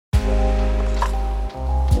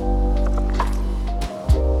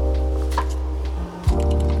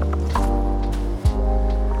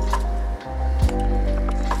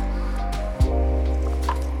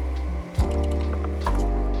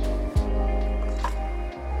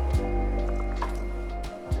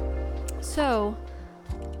So,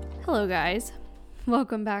 hello guys.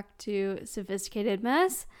 Welcome back to Sophisticated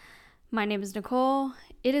Mess. My name is Nicole.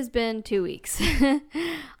 It has been 2 weeks.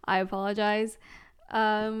 I apologize.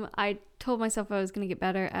 I told myself I was going to get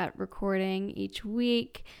better at recording each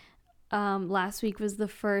week. Last week was the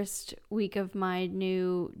first week of my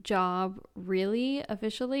new job, really,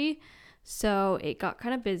 officially. So it got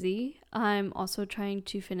kind of busy. I'm also trying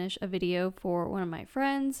to finish a video for one of my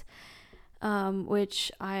friends, which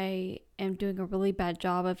I am doing a really bad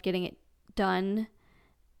job of getting it done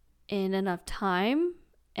in enough time.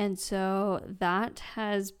 And so that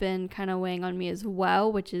has been kind of weighing on me as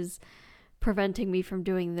well, which is preventing me from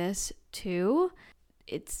doing this too.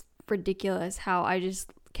 It's ridiculous how I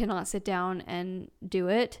just cannot sit down and do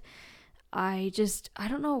it. I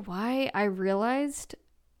don't know why. I realized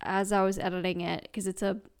as I was editing it, because it's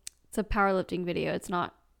a powerlifting video, it's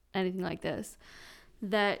not anything like this,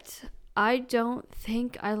 that I don't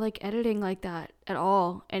think I like editing like that at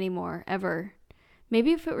all anymore, ever.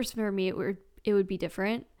 Maybe if it was for me, it would be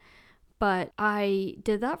different. But I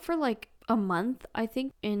did that for like a month, I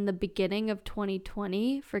think, in the beginning of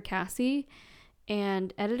 2020 for Cassie,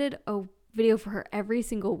 and edited a video for her every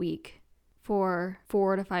single week for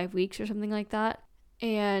 4 to 5 weeks or something like that.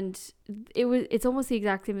 And it's almost the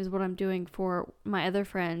exact same as what I'm doing for my other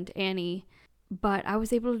friend, Annie, but I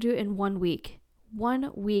was able to do it in 1 week.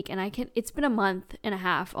 1 week, and it's been a month and a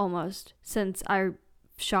half almost since I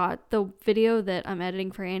shot the video that I'm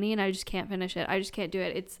editing for Annie, and I just can't finish it. I just can't do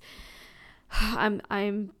it.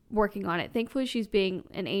 I'm working on it. Thankfully, she's being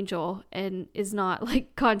an angel and is not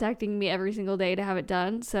like contacting me every single day to have it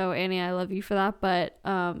done. So Annie, I love you for that. But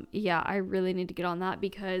yeah, I really need to get on that,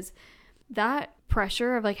 because that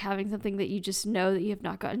pressure of like having something that you just know that you have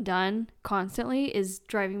not gotten done constantly is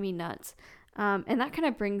driving me nuts. And that kind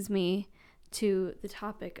of brings me to the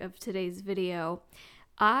topic of today's video.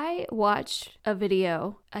 I watched a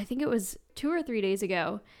video, I think it was 2 or 3 days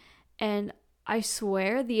ago, and I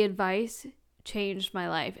swear the advice changed my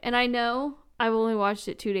life. And I know I've only watched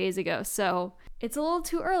it 2 days ago, so it's a little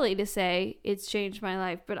too early to say it's changed my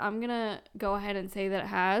life, but I'm gonna go ahead and say that it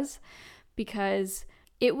has, because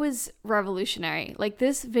it was revolutionary. Like,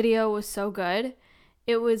 this video was so good.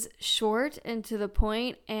 It was short and to the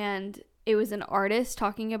point, and it was an artist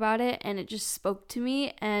talking about it, and it just spoke to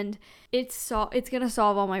me, and it's gonna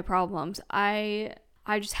solve all my problems. I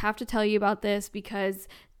just have to tell you about this, because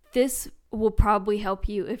this will probably help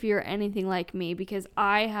you if you're anything like me, because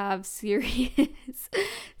I have serious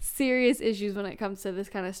issues when it comes to this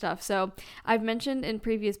kind of stuff. So I've mentioned in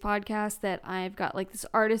previous podcasts that I've got like this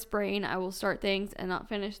artist brain. I will start things and not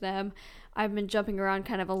finish them. I've been jumping around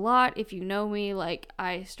kind of a lot. If you know me, like,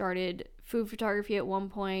 I started food photography at one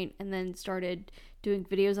point and then started doing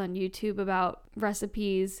videos on YouTube about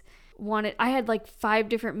recipes. I had like 5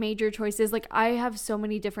 different major choices. Like, I have so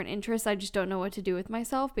many different interests. I just don't know what to do with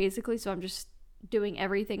myself, basically. So I'm just doing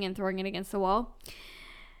everything and throwing it against the wall.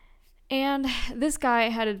 And this guy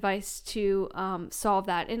had advice to solve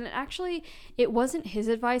that. And it wasn't his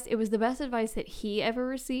advice. It was the best advice that he ever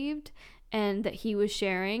received and that he was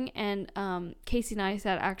sharing. And Casey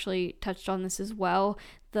Neistat actually touched on this as well.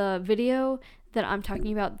 The video that I'm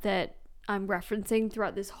talking about that I'm referencing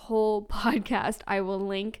throughout this whole podcast, I will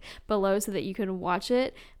link below so that you can watch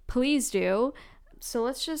it. Please do. So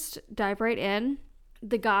let's just dive right in.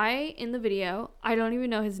 The guy in the video, I don't even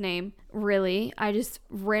know his name, really. I just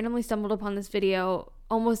randomly stumbled upon this video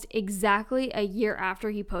almost exactly a year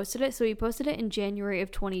after he posted it. So he posted it in January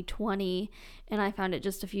of 2020, and I found it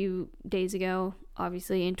just a few days ago,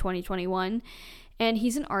 obviously in 2021. And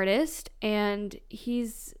he's an artist, and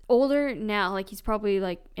he's older now, like he's probably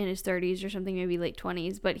like in his 30s or something, maybe late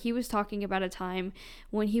 20s, but he was talking about a time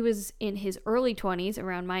when he was in his early 20s,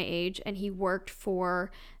 around my age, and he worked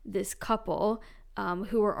for this couple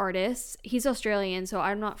who were artists. He's Australian, so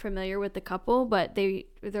I'm not familiar with the couple, but they're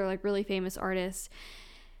like really famous artists.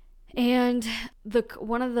 And the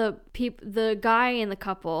guy in the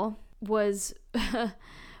couple was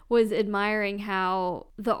was admiring how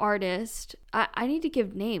the artist, I need to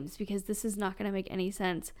give names because this is not going to make any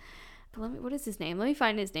sense. But what is his name? Let me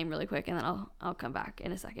find his name really quick, and then I'll come back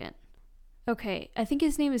in a second. Okay, I think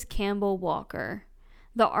his name is Campbell Walker.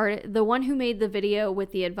 The one who made the video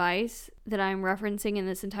with the advice that I'm referencing in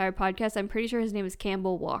this entire podcast, I'm pretty sure his name is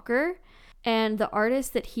Campbell Walker. And the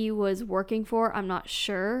artist that he was working for, I'm not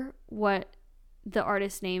sure what the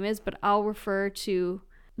artist's name is, but I'll refer to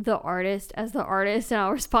the artist as the artist, and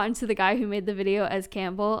I'll respond to the guy who made the video as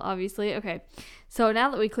Campbell, obviously. Okay, so now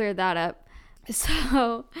that we cleared that up,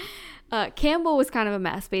 so Campbell was kind of a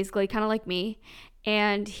mess, basically, kind of like me,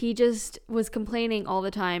 and he just was complaining all the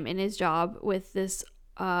time in his job with this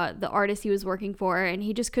the artist he was working for, and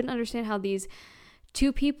he just couldn't understand how these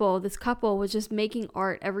two people, this couple, was just making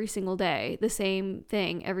art every single day, the same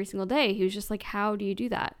thing every single day. He was just like, how do you do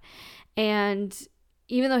that? And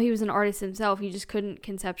even though he was an artist himself, he just couldn't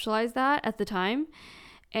conceptualize that at the time.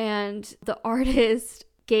 And the artist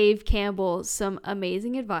gave Campbell some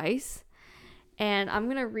amazing advice. And I'm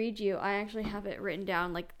going to read you, I actually have it written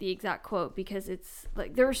down, like the exact quote, because it's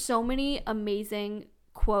like, there are so many amazing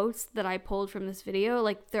quotes that I pulled from this video.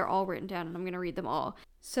 Like, they're all written down, and I'm going to read them all.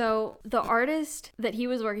 So the artist that he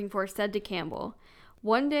was working for said to Campbell,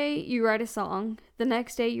 "One day you write a song, the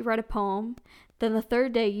next day you write a poem, then the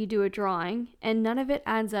third day you do a drawing, and none of it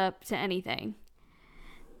adds up to anything."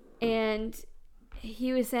 And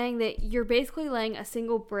he was saying that you're basically laying a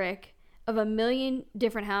single brick of a million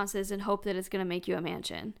different houses and hope that it's going to make you a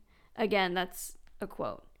mansion. Again, that's a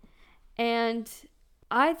quote. And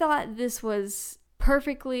I thought this was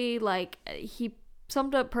perfectly, like, he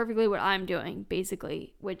summed up perfectly what I'm doing,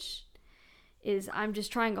 basically, which is I'm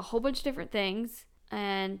just trying a whole bunch of different things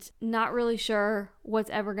and not really sure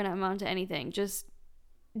what's ever going to amount to anything. Just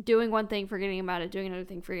doing one thing, forgetting about it, doing another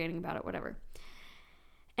thing, forgetting about it, whatever.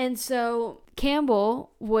 And so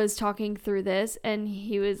Campbell was talking through this, and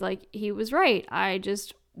he was like, he was right. I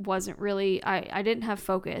just wasn't really, I didn't have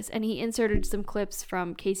focus. And he inserted some clips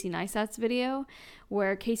from Casey Neistat's video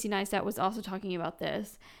where Casey Neistat was also talking about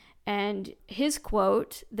this. And his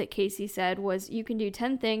quote that Casey said was, "You can do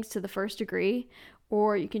 10 things to the first degree,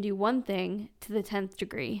 or you can do one thing to the 10th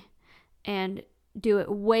degree and do it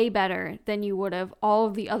way better than you would have all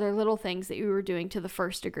of the other little things that you were doing to the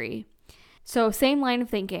first degree." So same line of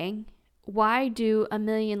thinking. Why do a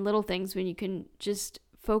million little things when you can just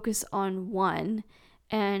focus on one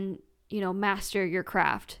and, master your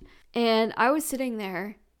craft? And I was sitting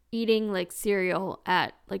there eating like cereal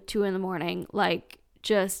at like 2 a.m, like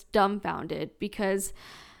just dumbfounded, because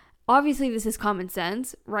obviously this is common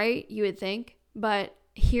sense, right? You would think, but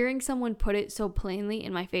hearing someone put it so plainly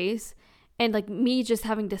in my face, and like me just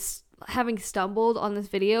having stumbled on this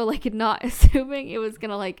video, like not assuming it was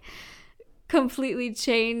gonna like completely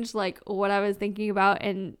change like what I was thinking about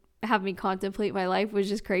and have me contemplate my life, was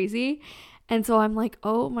just crazy. And so I'm like,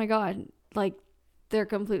 oh my God, like they're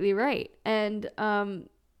completely right. And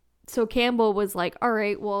so Campbell was like, all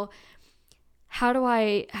right, well, how do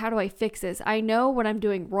I fix this? I know what I'm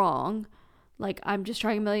doing wrong. Like, I'm just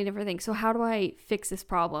trying a million different things. So how do I fix this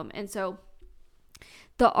problem? And so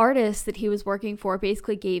the artist that he was working for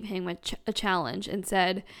basically gave him a challenge and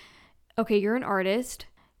said, okay, you're an artist.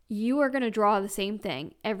 You are going to draw the same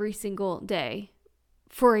thing every single day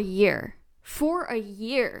for a year. For a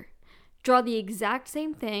year. Draw the exact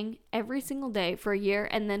same thing every single day for a year,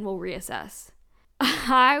 and then we'll reassess.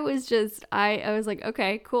 I was like,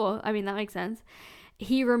 okay, cool. I mean, that makes sense.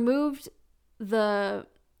 He removed the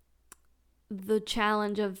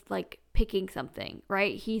challenge of like picking something,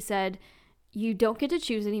 right? He said, you don't get to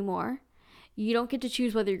choose anymore. You don't get to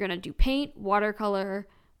choose whether you're going to do paint, watercolor,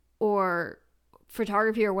 or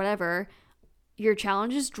photography or whatever. Your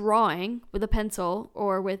challenge is drawing with a pencil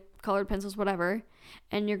or with colored pencils, whatever,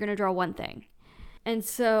 and you're going to draw one thing. And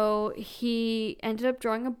so he ended up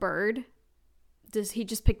drawing a bird. He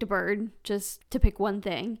just picked a bird just to pick one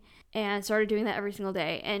thing and started doing that every single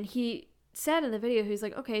day. And he said in the video, he's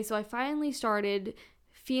like, okay, so I finally started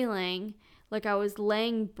feeling like I was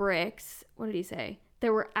laying bricks. What did he say?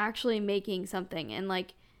 That were actually making something and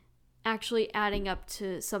like actually adding up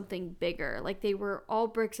to something bigger. Like they were all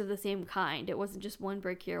bricks of the same kind. It wasn't just one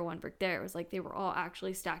brick here, one brick there. It was like they were all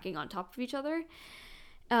actually stacking on top of each other.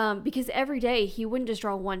 Because every day he wouldn't just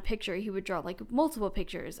draw one picture, he would draw like multiple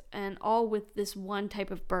pictures, and all with this one type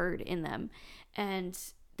of bird in them. And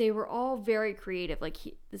they were all very creative. Like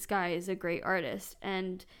this guy is a great artist.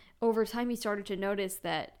 And over time he started to notice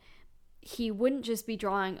that he wouldn't just be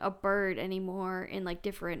drawing a bird anymore in like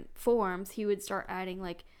different forms. He would start adding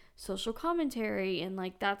like social commentary, and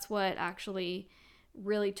like that's what actually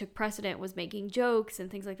really took precedent, was making jokes and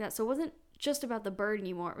things like that. So it wasn't just about the bird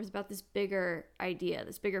anymore. It was about this bigger idea,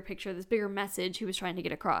 this bigger picture, this bigger message he was trying to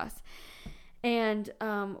get across. And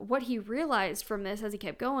what he realized from this as he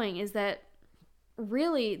kept going is that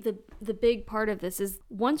really the big part of this is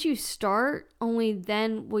once you start, only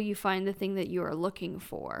then will you find the thing that you are looking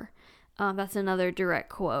for. That's another direct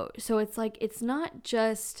quote. So it's like, it's not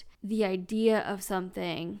just the idea of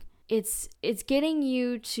something. It's getting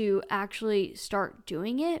you to actually start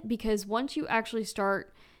doing it, because once you actually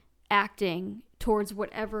start acting towards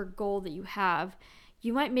whatever goal that you have,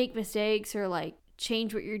 you might make mistakes or like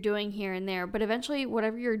change what you're doing here and there, but eventually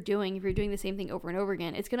whatever you're doing, if you're doing the same thing over and over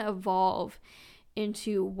again, it's going to evolve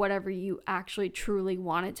into whatever you actually truly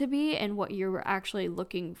want it to be and what you're actually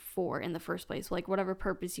looking for in the first place. Like whatever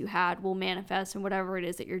purpose you had will manifest in whatever it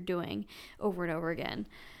is that you're doing over and over again.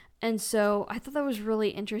 And so I thought that was really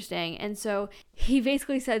interesting. And so he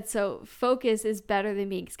basically said, so focus is better than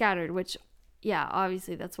being scattered, which, yeah,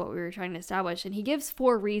 obviously that's what we were trying to establish. And he gives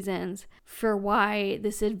 4 reasons for why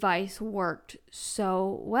this advice worked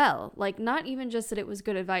so well. Like, not even just that it was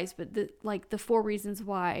good advice, but the 4 reasons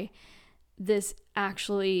why this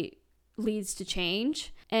actually leads to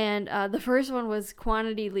change. And the first one was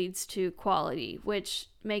quantity leads to quality, which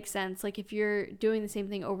makes sense. Like if you're doing the same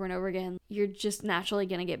thing over and over again, you're just naturally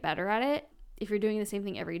going to get better at it. If you're doing the same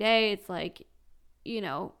thing every day, it's like, you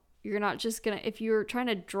know, you're not just going to, if you're trying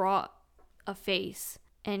to draw a face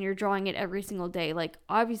and you're drawing it every single day, like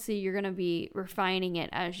obviously you're going to be refining it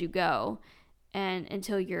as you go and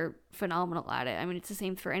until you're phenomenal at it. I mean, it's the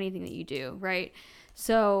same for anything that you do, right?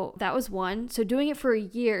 So that was one. So doing it for a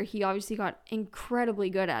year, he obviously got incredibly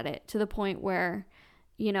good at it to the point where,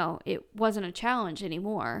 you know, it wasn't a challenge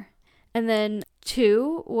anymore. And then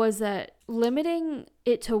 2 was that limiting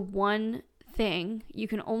it to one thing, you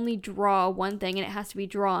can only draw one thing and it has to be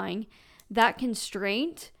drawing. That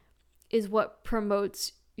constraint is what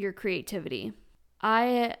promotes your creativity.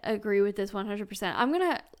 I agree with this 100%. I'm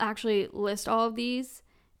going to actually list all of these,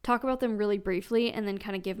 talk about them really briefly, and then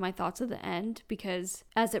kind of give my thoughts at the end because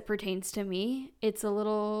as it pertains to me, it's a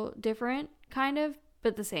little different kind of,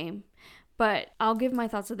 but the same. But I'll give my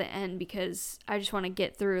thoughts at the end because I just want to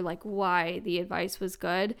get through like why the advice was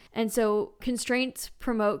good. And so constraints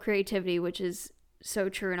promote creativity, which is so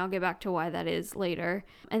true. And I'll get back to why that is later.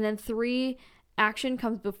 And then 3, action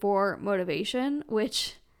comes before motivation,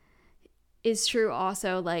 which is true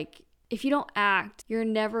also. Like if you don't act, you're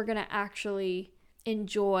never going to actually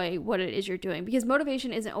enjoy what it is you're doing because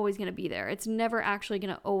motivation isn't always going to be there. It's never actually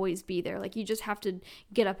going to always be there. Like you just have to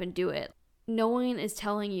get up and do it. No one is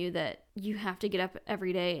telling you that you have to get up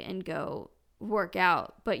every day and go work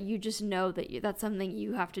out, but you just know that that's something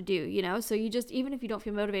you have to do, you know? So you just, even if you don't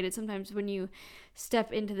feel motivated, sometimes when you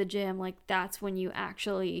step into the gym, like that's when you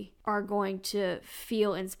actually are going to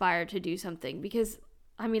feel inspired to do something. Because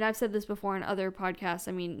I mean, I've said this before in other podcasts,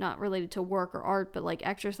 I mean, not related to work or art, but like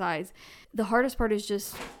exercise. The hardest part is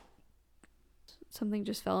just, something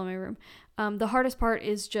just fell in my room. The hardest part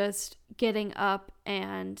is just getting up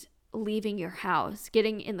and leaving your house,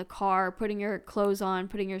 getting in the car, putting your clothes on,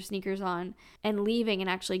 putting your sneakers on, and leaving and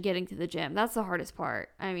actually getting to the gym. That's the hardest part.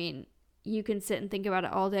 I mean, you can sit and think about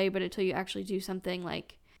it all day, but until you actually do something,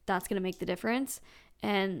 like that's going to make the difference.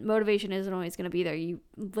 And motivation isn't always going to be there. You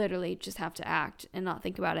literally just have to act and not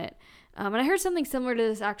think about it. And I heard something similar to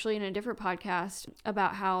this actually in a different podcast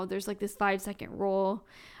about how there's like this 5-second rule.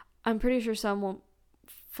 I'm pretty sure some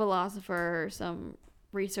philosopher or some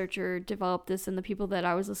researcher developed this, and the people that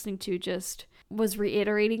I was listening to just was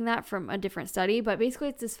reiterating that from a different study. But basically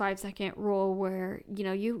it's this 5-second rule where, you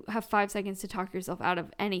know, you have 5 seconds to talk yourself out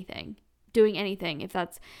of anything, doing anything. If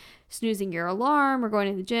that's snoozing your alarm or going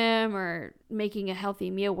to the gym or making a healthy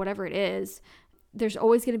meal, whatever it is, there's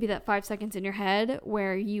always going to be that 5 seconds in your head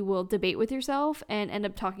where you will debate with yourself and end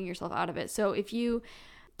up talking yourself out of it. So if you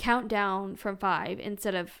count down from 5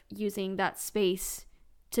 instead of using that space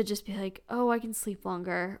to just be like, oh, I can sleep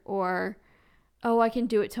longer, or oh, I can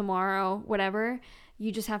do it tomorrow, whatever,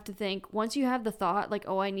 you just have to think, once you have the thought like,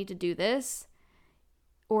 oh, I need to do this,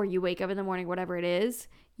 or you wake up in the morning, whatever it is,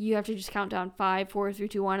 you have to just count down 5, 4, 3,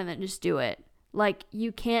 2, 1, and then just do it. Like,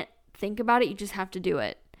 you can't think about it, you just have to do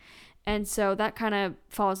it. And so that kind of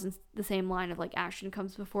falls in the same line of like action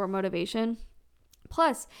comes before motivation.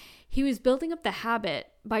 Plus, he was building up the habit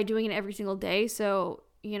by doing it every single day. So,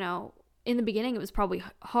 you know, in the beginning, it was probably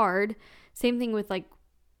hard. Same thing with like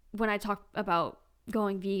when I talk about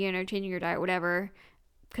going vegan or changing your diet, whatever,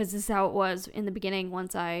 because this is how it was in the beginning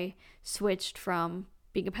once I switched from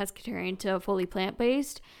being a pescatarian to fully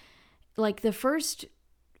plant-based. Like the first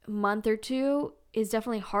month or 2 is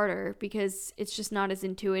definitely harder because it's just not as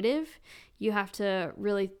intuitive. You have to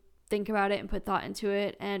really think about it and put thought into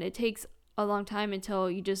it, and it takes a long time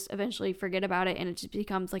until you just eventually forget about it and it just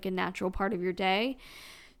becomes like a natural part of your day.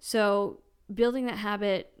 So building that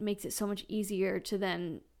habit makes it so much easier to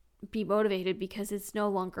then be motivated because it's no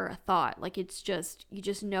longer a thought. Like it's just, you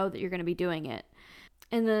just know that you're going to be doing it.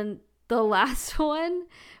 And then the last one,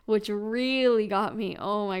 which really got me,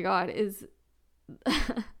 oh my God, is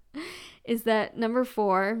is that number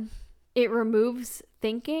 4, it removes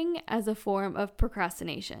thinking as a form of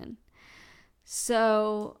procrastination.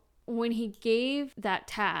 So when he gave that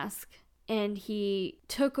task and he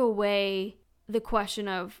took away the question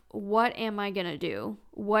of what am I going to do?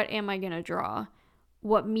 What am I going to draw?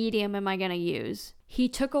 what medium am I going to use? He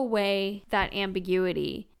took away that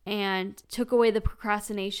ambiguity and took away the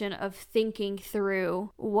procrastination of thinking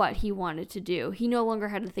through what he wanted to do. He no longer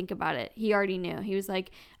had to think about it. He already knew. He was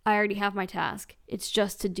like, I already have my task. It's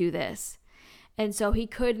just to do this. And so he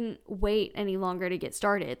couldn't wait any longer to get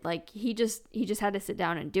started. Like he just had to sit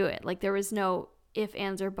down and do it. Like there was no if,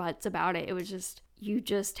 ands, or buts about it. It was just, you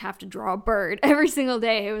just have to draw a bird every single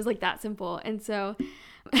day. It was like that simple. And so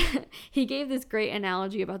he gave this great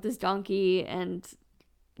analogy about this donkey and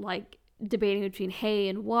like debating between hay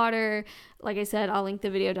and water. Like I said, I'll link the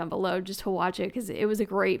video down below just to watch it because it was a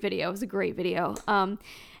great video. It was a great video.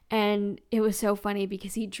 And it was so funny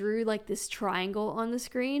because he drew like this triangle on the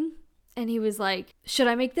screen. And he was like, should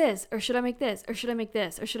I make this? Or should I make this? Or should I make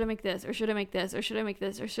this? Or should I make this? Or should I make this? Or should I make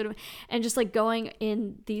this? Or should I? And just like going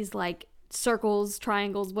in these like circles,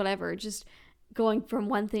 triangles, whatever, just going from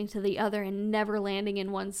one thing to the other and never landing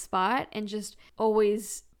in one spot and just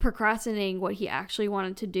always procrastinating what he actually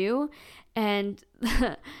wanted to do. And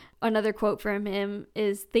another quote from him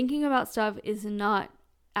is, thinking about stuff is not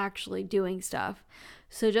actually doing stuff.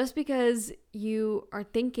 So just because you are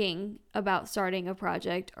thinking about starting a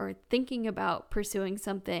project or thinking about pursuing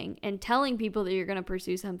something and telling people that you're going to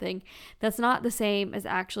pursue something, that's not the same as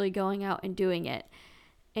actually going out and doing it.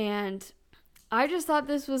 And I just thought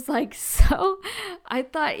this was like I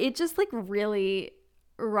thought it just like really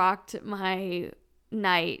rocked my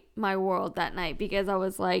world that night, because I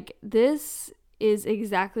was like, this is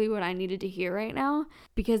exactly what I needed to hear right now.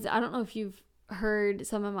 Because I don't know if you've heard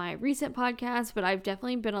some of my recent podcasts, but I've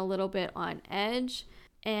definitely been a little bit on edge,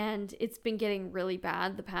 and it's been getting really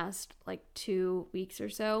bad the past like 2 weeks or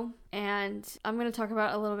so. And I'm going to talk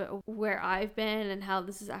about a little bit where I've been and how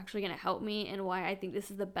this is actually going to help me and why I think this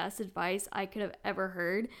is the best advice I could have ever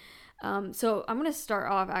heard. So I'm going to start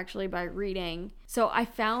off actually by reading. So I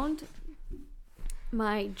found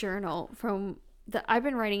my journal I've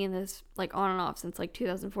been writing in this like on and off since like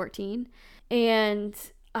 2014, and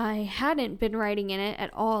I hadn't been writing in it at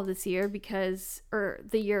all this year the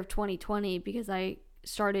year of 2020, because I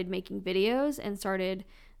started making videos and started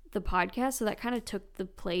the podcast. So that kind of took the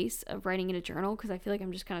place of writing in a journal, because I feel like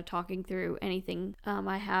I'm just kind of talking through anything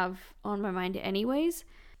I have on my mind anyways.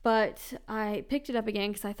 But I picked it up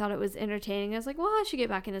again because I thought it was entertaining. I was like, well, I should get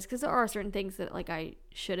back in this, because there are certain things that like I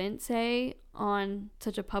shouldn't say on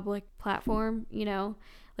such a public platform, you know?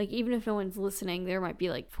 Like, even if no one's listening, there might be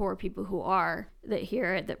like 4 people who are that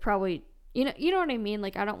hear it that probably, you know what I mean?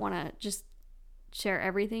 Like, I don't want to just share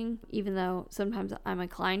everything, even though sometimes I'm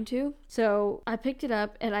inclined to. So I picked it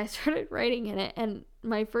up and I started writing in it. And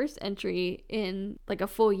my first entry in like a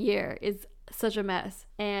full year is such a mess.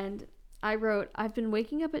 And I wrote, I've been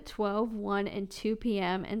waking up at 12, 1, and 2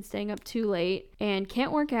 p.m. and staying up too late and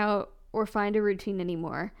can't work out or find a routine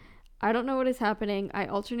anymore. I don't know what is happening. I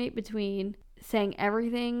alternate between saying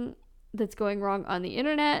everything that's going wrong on the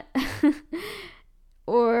internet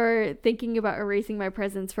or thinking about erasing my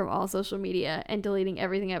presence from all social media and deleting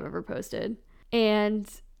everything I've ever posted. And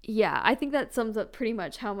yeah, I think that sums up pretty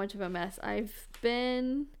much how much of a mess I've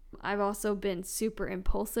been. I've also been super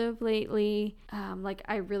impulsive lately. Like,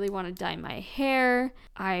 I really want to dye my hair.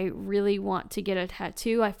 I really want to get a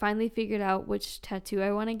tattoo. I finally figured out which tattoo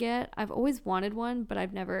I want to get. I've always wanted one, but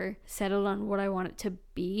I've never settled on what I want it to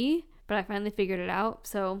be. But I finally figured it out.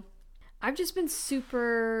 So I've just been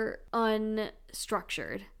super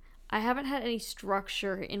unstructured. I haven't had any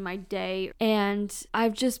structure in my day, and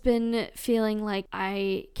I've just been feeling like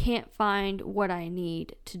I can't find what I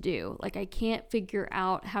need to do. Like, I can't figure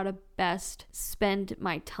out how to best spend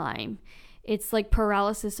my time. It's like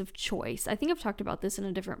paralysis of choice. I think I've talked about this in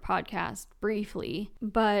a different podcast briefly,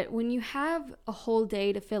 but when you have a whole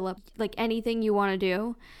day to fill up like anything you want to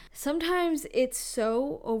do, sometimes it's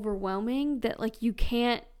so overwhelming that like you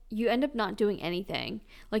end up not doing anything.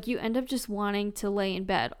 Like, you end up just wanting to lay in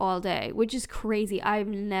bed all day, which is crazy. I've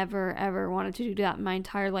never ever wanted to do that in my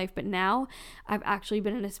entire life, but now I've actually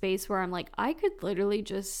been in a space where I'm like, I could literally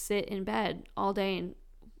just sit in bed all day and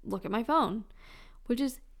look at my phone, which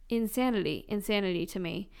is insanity to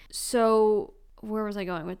me. So where was I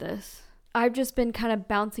going with this? I've just been kind of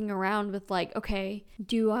bouncing around with like, okay,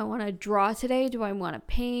 do I want to draw today? Do I want to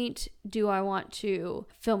paint? Do I want to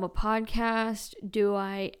film a podcast? Do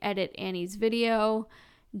I edit Annie's video?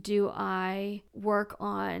 Do I work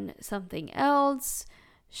on something else?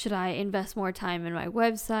 Should I invest more time in my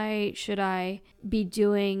website? Should I be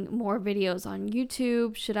doing more videos on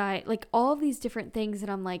YouTube? Should I, like, all of these different things that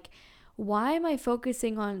I'm like, why am I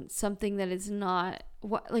focusing on something that is not,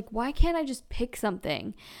 why can't I just pick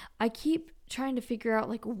something? I keep trying to figure out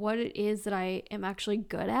like what it is that I am actually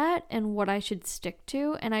good at and what I should stick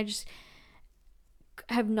to, and I just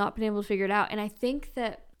have not been able to figure it out. And I think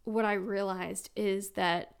that what I realized is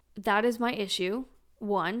that is my issue.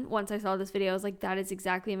 Once I saw this video, I was like, that is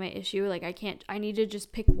exactly my issue. Like, I need to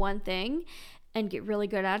just pick one thing and get really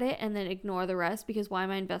good at it and then ignore the rest, because why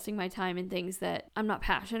am I investing my time in things that I'm not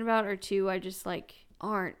passionate about, or two, I just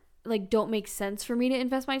don't make sense for me to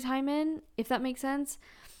invest my time in, if that makes sense.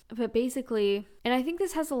 But basically, and I think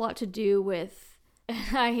this has a lot to do with,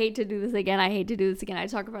 I hate to do this again. I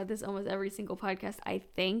talk about this almost every single podcast, I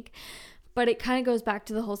think, but it kind of goes back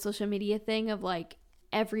to the whole social media thing of like,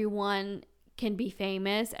 everyone can be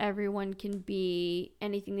famous, everyone can be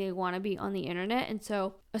anything they want to be on the internet. And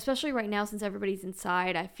so, especially right now, since everybody's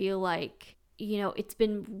inside, I feel like, it's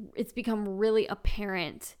become really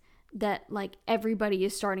apparent that like everybody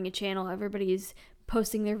is starting a channel, everybody is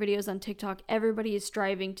posting their videos on TikTok, everybody is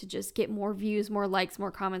striving to just get more views, more likes,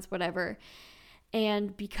 more comments, whatever.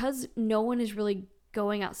 And because no one is really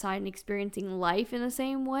going outside and experiencing life in the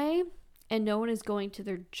same way, and no one is going to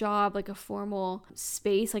their job, like a formal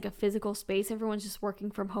space, like a physical space, everyone's just working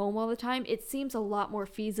from home all the time, it seems a lot more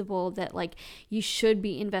feasible that like you should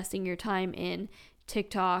be investing your time in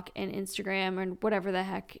TikTok and Instagram and whatever the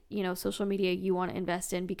heck, social media you want to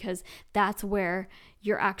invest in, because that's where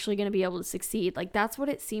you're actually going to be able to succeed. Like, that's what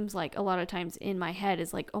it seems like a lot of times in my head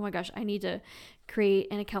is like, oh my gosh, I need to create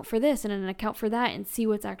an account for this and an account for that and see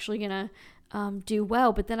what's actually going to do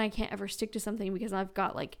well. But then I can't ever stick to something because I've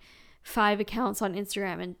got like 5 accounts on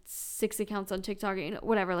Instagram and 6 accounts on TikTok,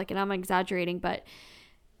 whatever, like, and I'm exaggerating, but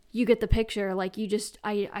you get the picture. Like,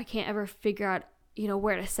 I can't ever figure out,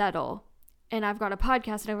 where to settle. And I've got a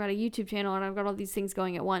podcast and I've got a YouTube channel and I've got all these things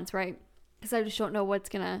going at once, right? Because I just don't know what's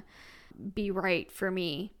going to be right for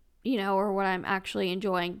me, or what I'm actually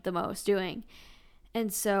enjoying the most doing.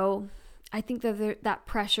 And so I think that that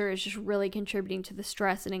pressure is just really contributing to the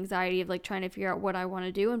stress and anxiety of like trying to figure out what I want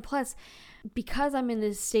to do. And plus, because I'm in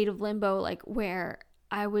this state of limbo, like where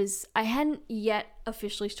I hadn't yet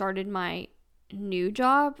officially started my new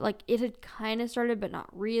job. Like, it had kind of started, but not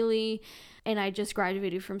really. And I just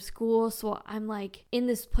graduated from school. So I'm like in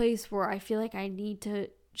this place where I feel like I need to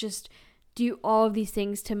just do all of these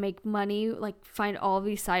things to make money, like find all of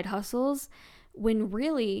these side hustles, when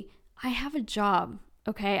really I have a job.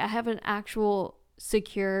 Okay. I have an actual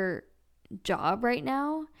secure job right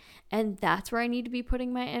now. And that's where I need to be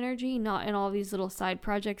putting my energy, not in all these little side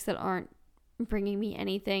projects that aren't bringing me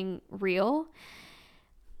anything real.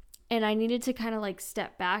 And I needed to kind of like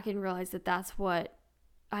step back and realize that that's what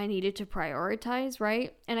I needed to prioritize,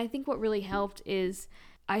 right? And I think what really helped is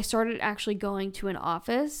I started actually going to an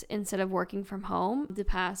office instead of working from home. The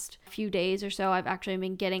past few days or so, I've actually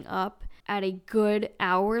been getting up at a good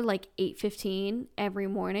hour, like 8:15 every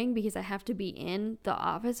morning, because I have to be in the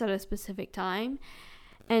office at a specific time.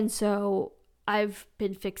 And so I've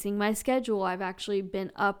been fixing my schedule. I've actually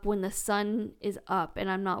been up when the sun is up, and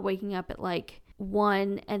I'm not waking up at like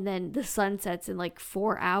 1 and then the sun sets in like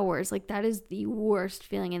 4 hours. Like, that is the worst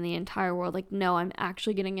feeling in the entire world. Like, no, I'm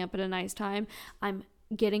actually getting up at a nice time. I'm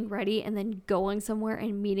getting ready and then going somewhere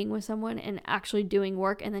and meeting with someone and actually doing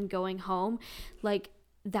work and then going home. Like,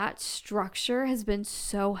 that structure has been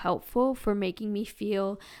so helpful for making me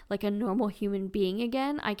feel like a normal human being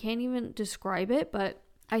again. I can't even describe it, but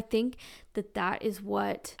I think that is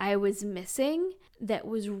what I was missing, that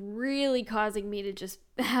was really causing me to just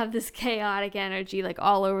have this chaotic energy like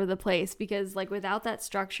all over the place, because like without that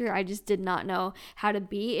structure, I just did not know how to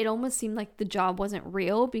be. It almost seemed like the job wasn't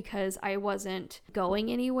real because I wasn't going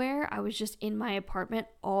anywhere. I was just in my apartment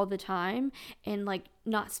all the time and like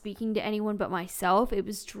not speaking to anyone but myself. It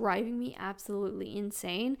was driving me absolutely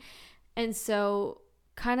insane. And so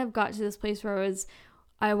kind of got to this place where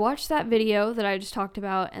I watched that video that I just talked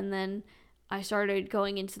about, and then I started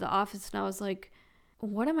going into the office and I was like,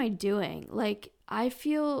 what am I doing? Like, I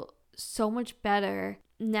feel so much better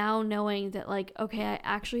now knowing that like, okay, I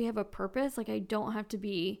actually have a purpose. Like, I don't have to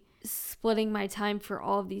be splitting my time for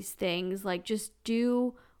all of these things. Like, just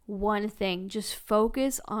do one thing. Just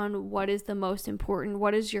focus on what is the most important,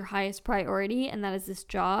 what is your highest priority, and that is this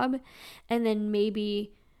job. And then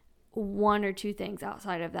maybe 1 or 2 things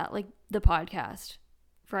outside of that, like the podcast,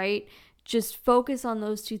 right? Just focus on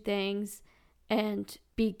those 2 things and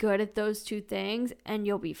be good at those 2 things and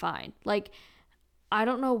you'll be fine. Like, I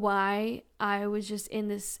don't know why I was just in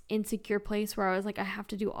this insecure place where I was like, I have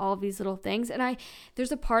to do all of these little things. And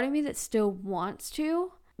there's a part of me that still wants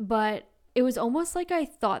to, but it was almost like I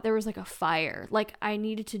thought there was like a fire. Like, I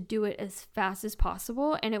needed to do it as fast as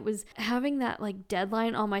possible. And it was having that like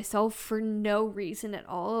deadline on myself for no reason at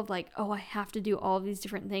all of like, oh, I have to do all of these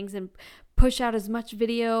different things and push out as much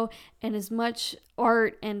video and as much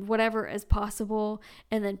art and whatever as possible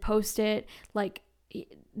and then post it. Like,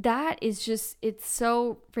 that is just, it's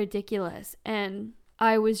so ridiculous. And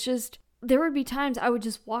there would be times I would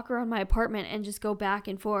just walk around my apartment and just go back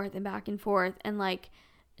and forth and back and forth and like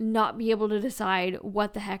not be able to decide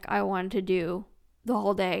what the heck I wanted to do the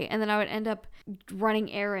whole day. And then I would end up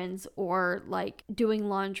running errands or like doing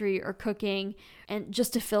laundry or cooking, and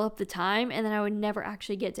just to fill up the time. And then I would never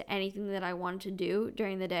actually get to anything that I wanted to do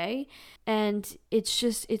during the day. And it's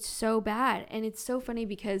so bad. And it's so funny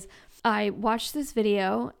because I watched this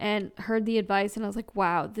video and heard the advice, and I was like,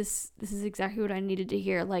 wow, this is exactly what I needed to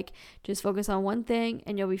hear. Like, just focus on one thing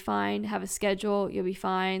and you'll be fine. Have a schedule, you'll be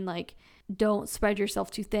fine. Like, don't spread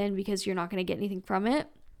yourself too thin because you're not going to get anything from it.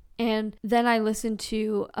 And then I listened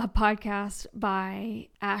to a podcast by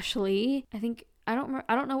Ashley. I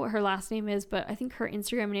don't know what her last name is, but I think her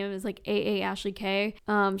Instagram name is like AA Ashley K.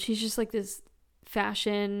 She's just like this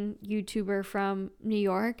fashion YouTuber from New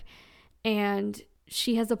York, and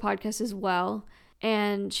she has a podcast as well.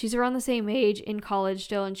 And she's around the same age, in college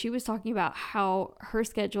still, and she was talking about how her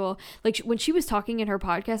schedule, like when she was talking in her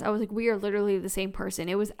podcast, I was like, we are literally the same person.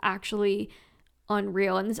 It was actually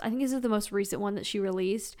unreal. And I think this is the most recent one that she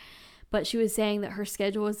released, but she was saying that her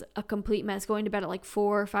schedule was a complete mess, going to bed at like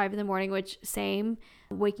 4 or 5 in the morning, which same,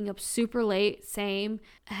 waking up super late, same,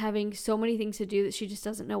 having so many things to do that she just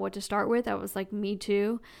doesn't know what to start with. I was like, me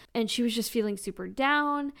too. And she was just feeling super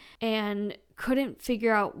down and couldn't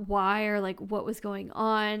figure out why or like what was going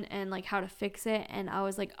on and like how to fix it. And I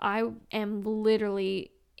was like, I am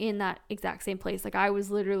literally in that exact same place. Like, I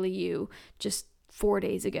was literally you just 4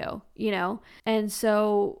 days ago, you know? And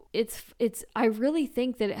so I really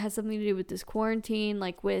think that it has something to do with this quarantine,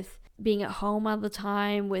 like with being at home all the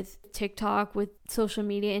time, with TikTok, with social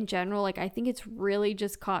media in general. Like, I think it's really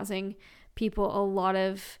just causing people a lot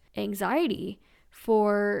of anxiety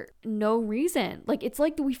for no reason. Like, it's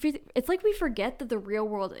like we forget that the real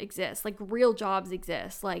world exists, like real jobs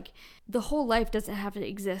exist, like the whole life doesn't have to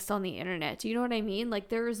exist on the internet. Do you know what I mean? Like,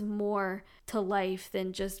 there is more to life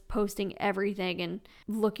than just posting everything and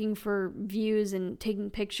looking for views and taking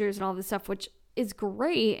pictures and all this stuff, which is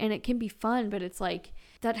great and it can be fun, but it's like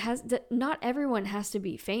not everyone has to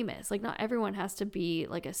be famous. Like, not everyone has to be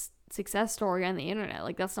like a success story on the internet.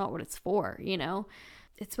 Like, that's not what it's for, you know?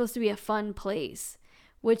 It's supposed to be a fun place,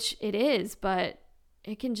 which it is, but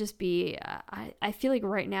it can just be, I feel like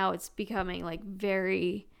right now it's becoming like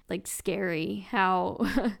very like scary how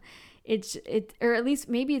or at least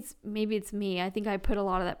maybe it's me. I think I put a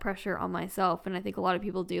lot of that pressure on myself, and I think a lot of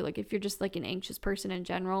people do. Like, if you're just like an anxious person in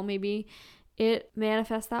general, maybe it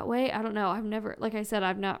manifests that way. I don't know. Like I said,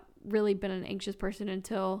 I've not really been an anxious person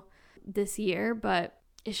until this year, but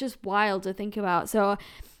it's just wild to think about. So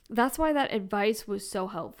that's why that advice was so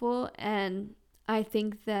helpful. And I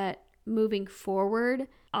think that moving forward,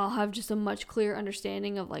 I'll have just a much clearer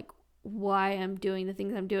understanding of like why I'm doing the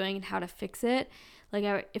things I'm doing and how to fix it.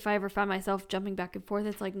 Like, if I ever find myself jumping back and forth,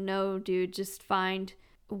 it's like, no, dude, just find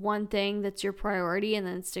one thing that's your priority and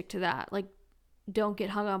then stick to that. Like, don't get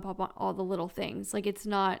hung up on all the little things. Like,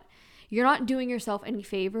 you're not doing yourself any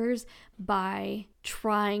favors by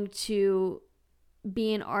trying to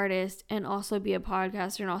be an artist and also be a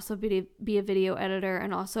podcaster and also be a video editor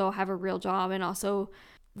and also have a real job and also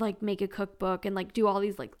like make a cookbook and like do all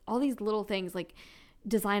these little things, like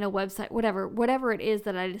design a website, whatever it is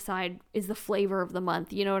that I decide is the flavor of the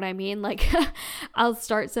month. You know what I mean? Like, I'll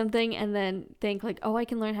start something and then think like, oh, I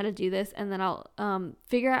can learn how to do this, and then I'll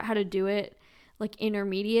figure out how to do it like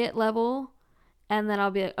intermediate level, and then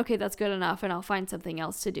I'll be like, okay, that's good enough, and I'll find something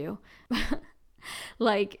else to do.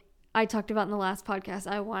 Like, I talked about in the last podcast,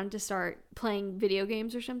 I wanted to start playing video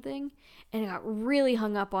games or something, and I got really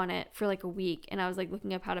hung up on it for like a week, and I was like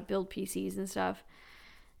looking up how to build PCs and stuff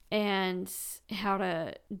and how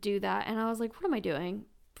to do that, and I was like, what am I doing?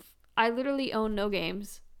 I literally own no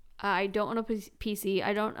games. I don't own a PC.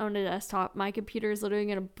 I don't own a desktop. My computer is literally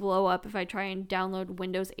going to blow up if I try and download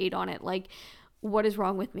Windows 8 on it. Like, what is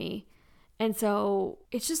wrong with me? And so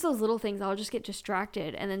it's just those little things. I'll just get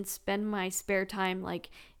distracted and then spend my spare time like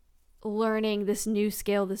learning this new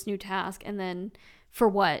skill, this new task, and then for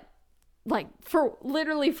what? Like, for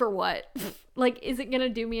what? Like, is it gonna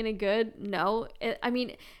do me any good? No.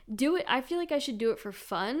 Do it. I feel like I should do it for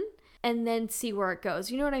fun and then see where it goes.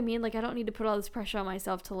 You know what I mean? Like, I don't need to put all this pressure on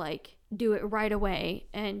myself to like do it right away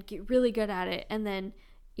and get really good at it and then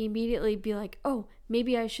immediately be like, oh,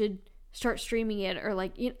 maybe I should start streaming it, or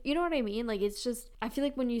like, you know what I mean? Like, it's just, I feel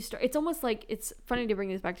like when you start, it's almost like, it's funny to bring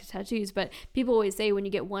this back to tattoos, but people always say when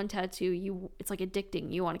you get one tattoo, it's like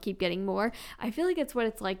addicting. You want to keep getting more. I feel like it's what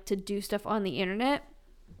it's like to do stuff on the internet.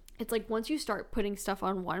 it's like once you start putting stuff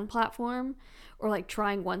on one platform or like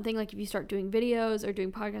trying one thing, like if you start doing videos or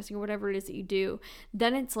doing podcasting or whatever it is that you do,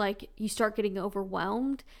 then it's like you start getting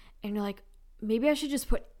overwhelmed and you're like, maybe I should just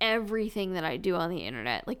put everything that I do on the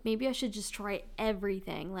internet. Like maybe I should just try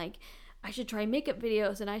everything. Like I should try makeup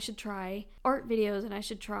videos and I should try art videos and I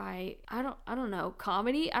should try, I don't know,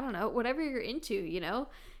 comedy. I don't know, whatever you're into,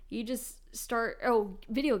 you just start,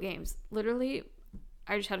 video games. Literally,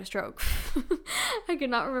 I just had a stroke. I could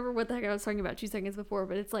not remember what the heck I was talking about 2 seconds before,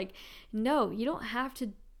 but it's like, no, you don't have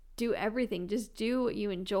to do everything. Just do what you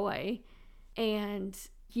enjoy. And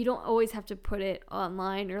you don't always have to put it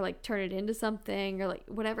online or like turn it into something or like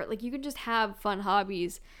whatever. Like you can just have fun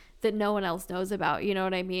hobbies that no one else knows about. You know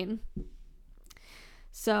what I mean?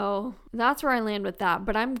 So that's where I land with that.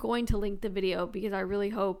 But I'm going to link the video because I really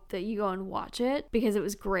hope that you go and watch it because it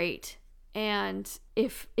was great. And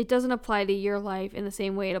if it doesn't apply to your life in the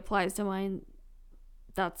same way it applies to mine,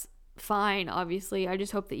 that's fine, obviously. I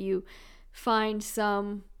just hope that you find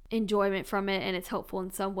some enjoyment from it and it's helpful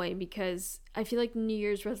in some way, because I feel like New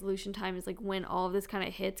Year's resolution time is like when all of this kind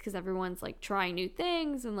of hits, because everyone's like trying new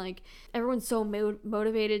things and like everyone's so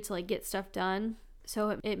motivated to like get stuff done.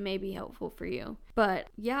 So it may be helpful for you. But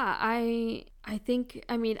yeah, I think,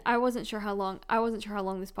 I mean, I wasn't sure how long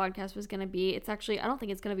this podcast was going to be. It's actually, I don't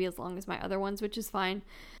think it's going to be as long as my other ones, which is fine.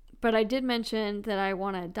 But I did mention that I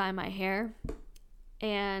want to dye my hair,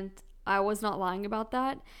 and I was not lying about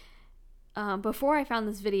that. Before I found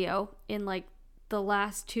this video, in like the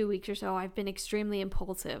last 2 weeks or so, I've been extremely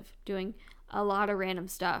impulsive, doing a lot of random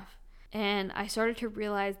stuff. And I started to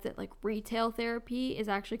realize that like retail therapy is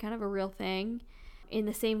actually kind of a real thing. In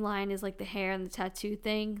the same line as like the hair and the tattoo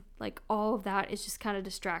thing, like all of that is just kind of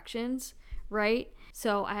distractions, right?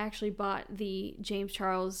 So I actually bought the James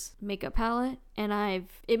Charles makeup palette, and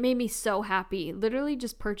it made me so happy, literally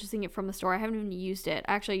just purchasing it from the store. I haven't even used it.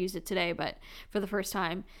 Actually, I used it today, but for the first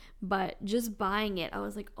time. But just buying it, I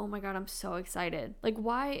was like, oh my God, I'm so excited. Like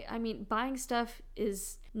why? I mean, buying stuff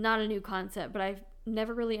is not a new concept, but I've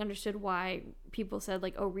never really understood why people said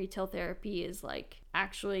like, oh, retail therapy is like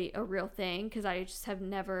actually a real thing, because I just have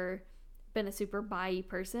never been a super buy-y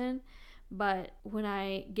person. But when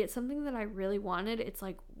I get something that I really wanted, it's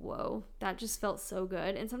like, whoa, that just felt so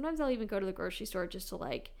good. And sometimes I'll even go to the grocery store just to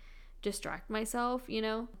like distract myself,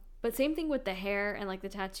 But same thing with the hair and like the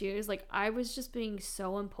tattoos. Like I was just being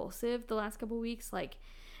so impulsive the last couple weeks, like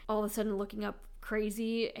all of a sudden looking up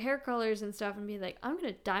crazy hair colors and stuff and be like, I'm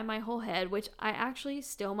gonna dye my whole head, which I actually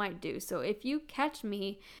still might do. So if you catch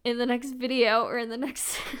me in the next video or in the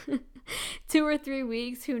next 2 or 3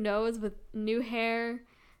 weeks, who knows, with new hair,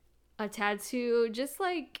 a tattoo, just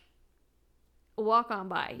like walk on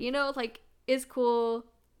by, like it's cool.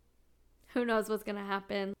 Who knows what's gonna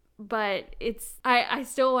happen, but I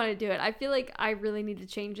still want to do it. I feel like I really need to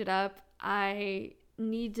change it up. I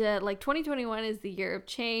need to, like, 2021 is the year of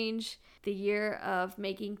change, the year of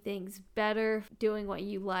making things better, doing what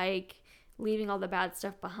you like, leaving all the bad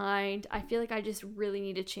stuff behind. I feel like I just really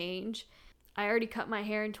need to change. I already cut my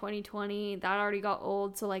hair in 2020. That already got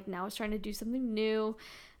old. So like now I was trying to do something new.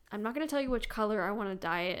 I'm not going to tell you which color I want to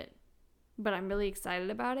dye it, but I'm really excited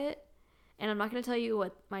about it. And I'm not going to tell you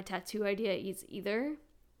what my tattoo idea is either,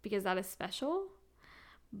 because that is special.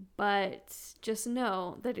 But just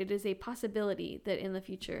know that it is a possibility that in the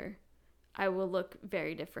future I will look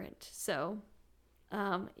very different. So,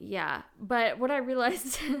 yeah. But what I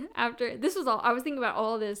realized after this was all, I was thinking about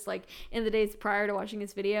all this like in the days prior to watching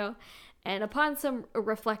this video. And upon some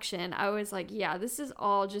reflection, I was like, yeah, this is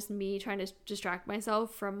all just me trying to distract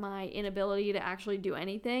myself from my inability to actually do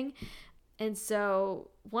anything. And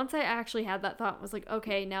so once I actually had that thought, was like,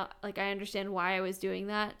 okay, now like I understand why I was doing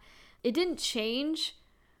that. It didn't change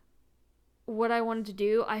what I wanted to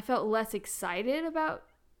do. I felt less excited about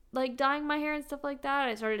like dyeing my hair and stuff like that.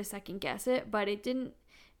 I started to second guess it, but it didn't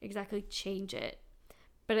exactly change it.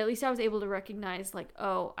 But at least I was able to recognize like,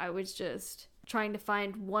 oh, I was just trying to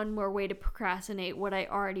find one more way to procrastinate what I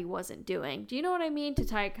already wasn't doing. Do you know what I mean? To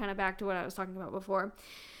tie it kind of back to what I was talking about before.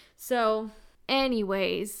 So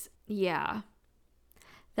anyways, yeah,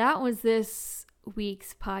 that was this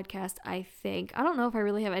week's podcast, I think. I don't know if I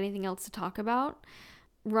really have anything else to talk about.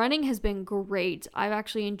 Running has been great. I've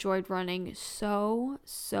actually enjoyed running so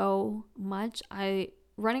much.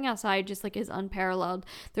 Running outside just like is unparalleled.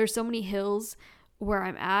 There's so many hills where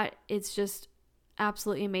I'm at. It's just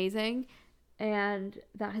absolutely amazing. And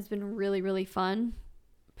that has been really, really fun.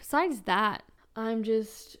 Besides that, I'm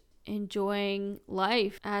just enjoying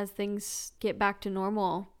life as things get back to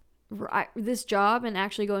normal. This job and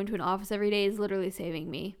actually going to an office every day is literally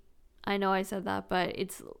saving me. I know I said that, but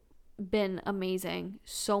it's been amazing.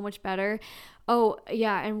 So much better. Oh,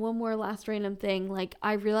 yeah, and one more last random thing. Like,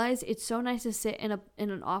 I realized it's so nice to sit in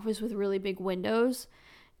an office with really big windows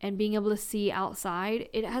and being able to see outside.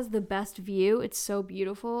 It has the best view. It's so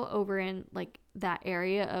beautiful over in like that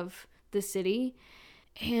area of the city.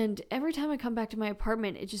 And every time I come back to my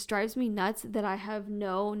apartment, it just drives me nuts that I have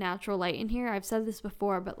no natural light in here. I've said this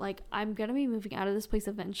before, but like I'm going to be moving out of this place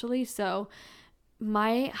eventually. So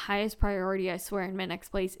my highest priority, I swear, in my next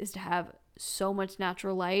place is to have so much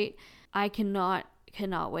natural light. I cannot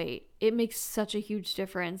wait. It makes such a huge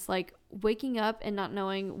difference. Like waking up and not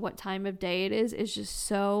knowing what time of day it is just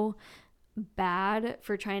so bad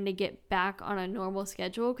for trying to get back on a normal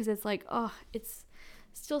schedule, because it's like, oh, it's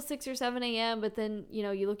still 6 or 7 a.m. but then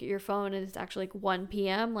you look at your phone and it's actually like 1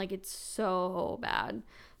 p.m. Like it's so bad,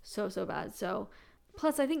 so bad. So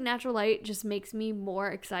plus I think natural light just makes me more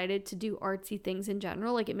excited to do artsy things in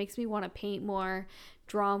general. Like it makes me want to paint more,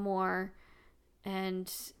 draw more,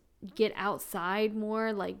 and get outside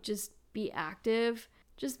more, like just be active.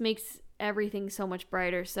 Just makes everything so much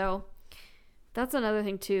brighter. So that's another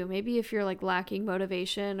thing too. Maybe if you're like lacking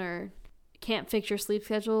motivation or can't fix your sleep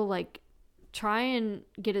schedule, like try and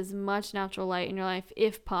get as much natural light in your life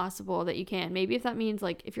if possible that you can. Maybe if that means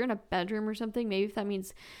like if you're in a bedroom or something, maybe if that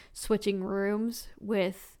means switching rooms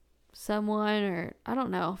with someone, or I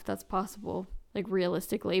don't know if that's possible like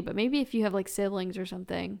realistically, but maybe if you have like siblings or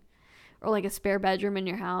something, or like a spare bedroom in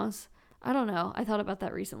your house. I don't know. I thought about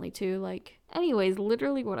that recently too. Like, anyways,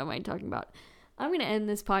 literally what am I talking about? I'm going to end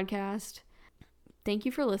this podcast. Thank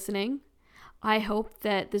you for listening. I hope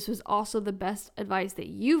that this was also the best advice that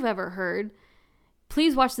you've ever heard.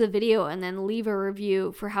 Please watch the video and then leave a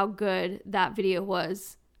review for how good that video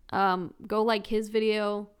was. Go like his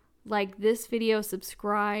video, like this video,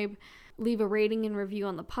 subscribe, leave a rating and review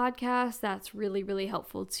on the podcast. That's really, really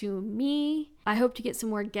helpful to me. I hope to get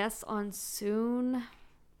some more guests on soon.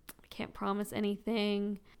 I can't promise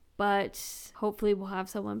anything, but hopefully we'll have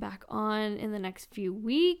someone back on in the next few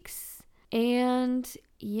weeks. And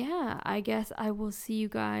yeah, I guess I will see you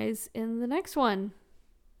guys in the next one.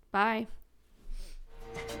 Bye.